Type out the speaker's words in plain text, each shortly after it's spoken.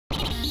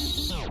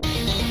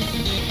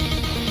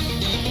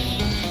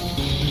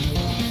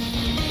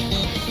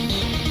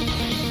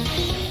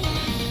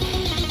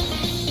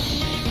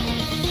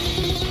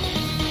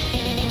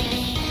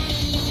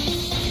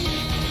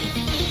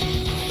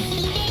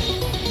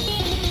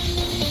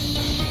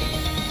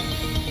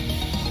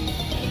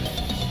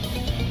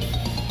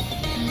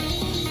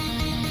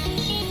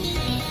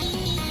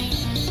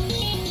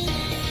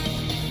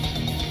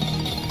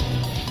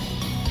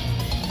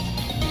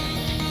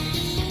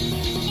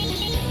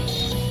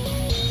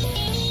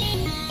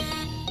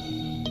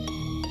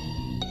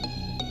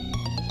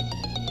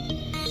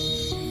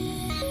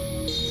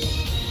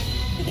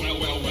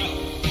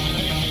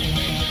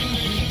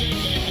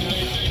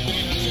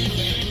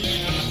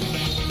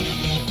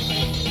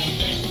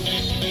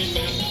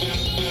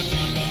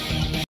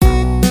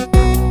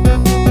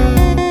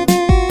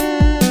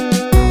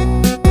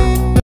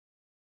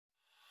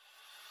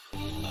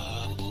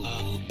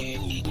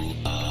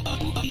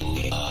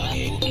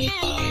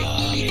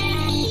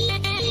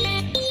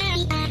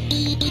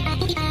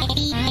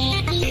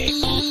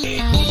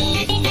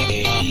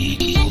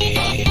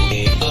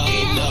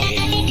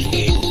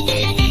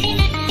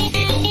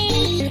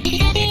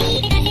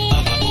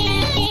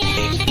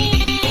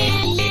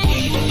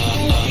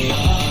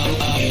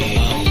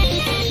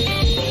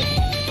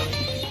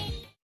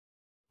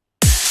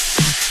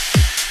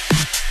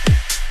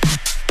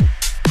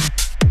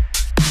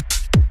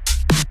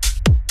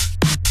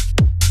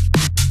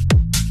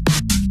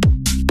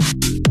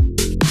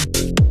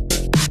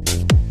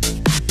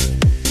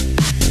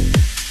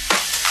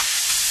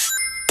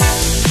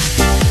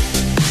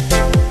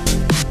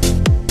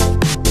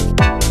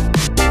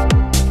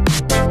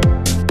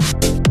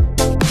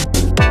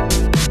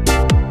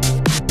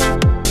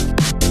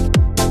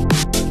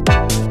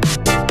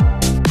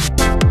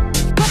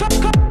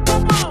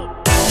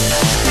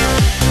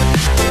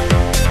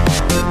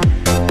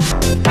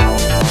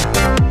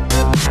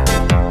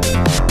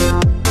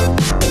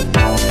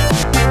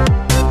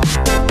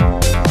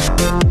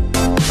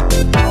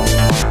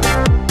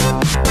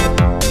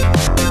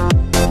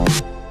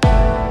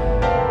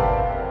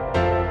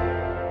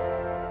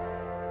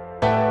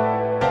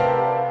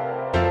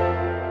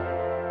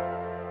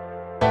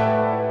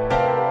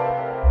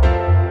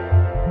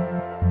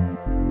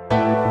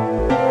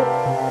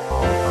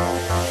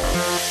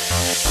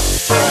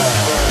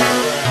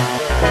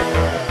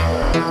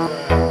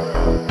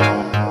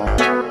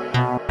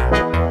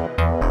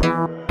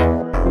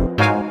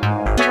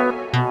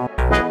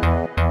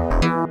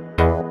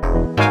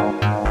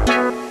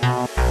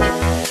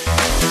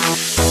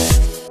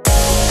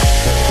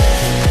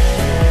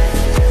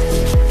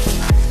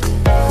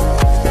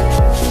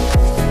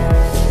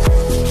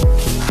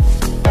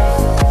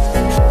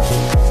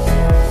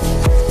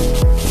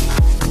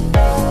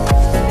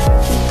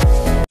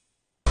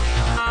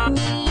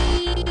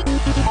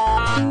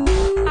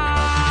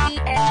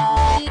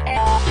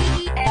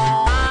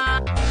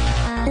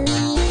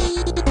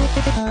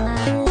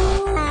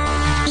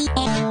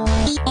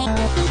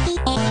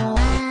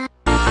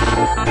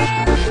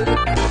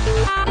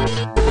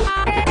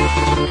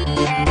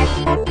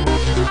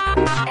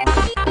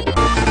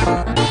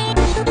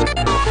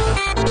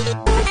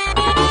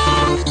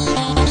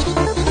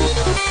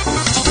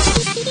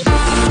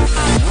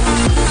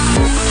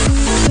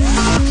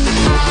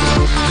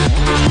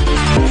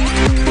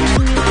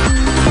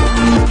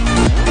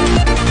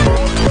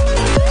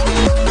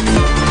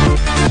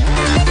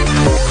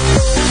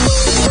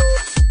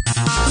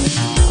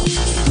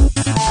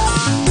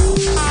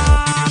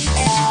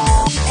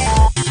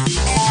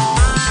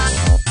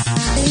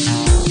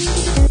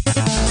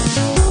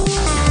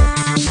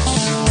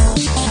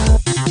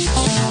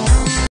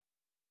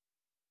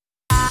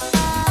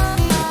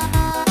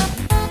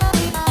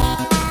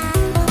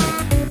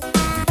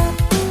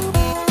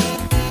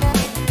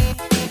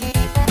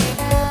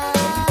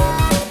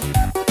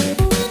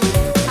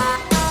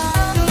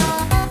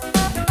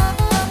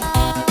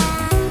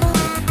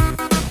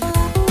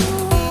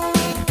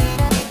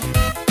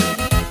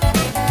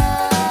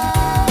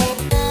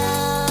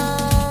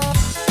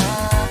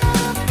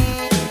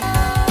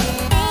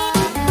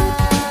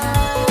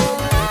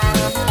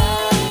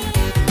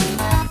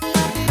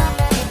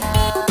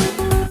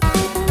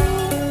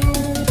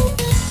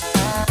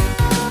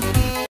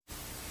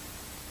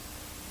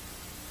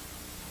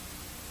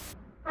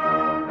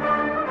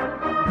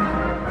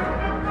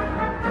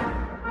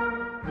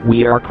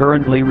We are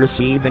currently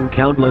receiving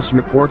countless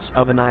reports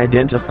of an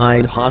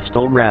identified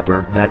hostile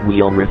rapper that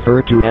we'll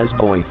refer to as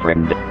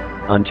boyfriend.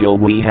 Until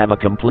we have a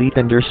complete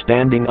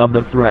understanding of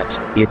the threat,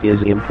 it is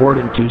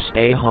important to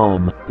stay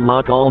home,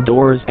 lock all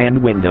doors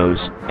and windows,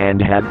 and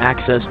have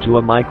access to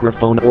a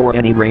microphone or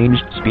any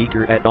ranged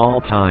speaker at all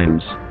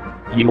times.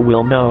 You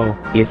will know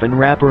if an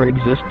rapper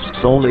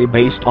exists solely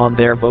based on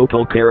their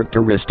vocal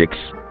characteristics.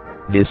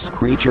 This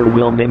creature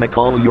will mimic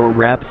all your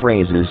rap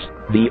phrases.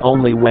 The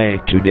only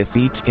way to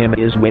defeat him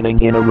is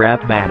winning in a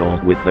rap battle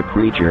with the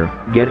creature,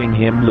 getting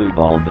him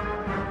blueballed.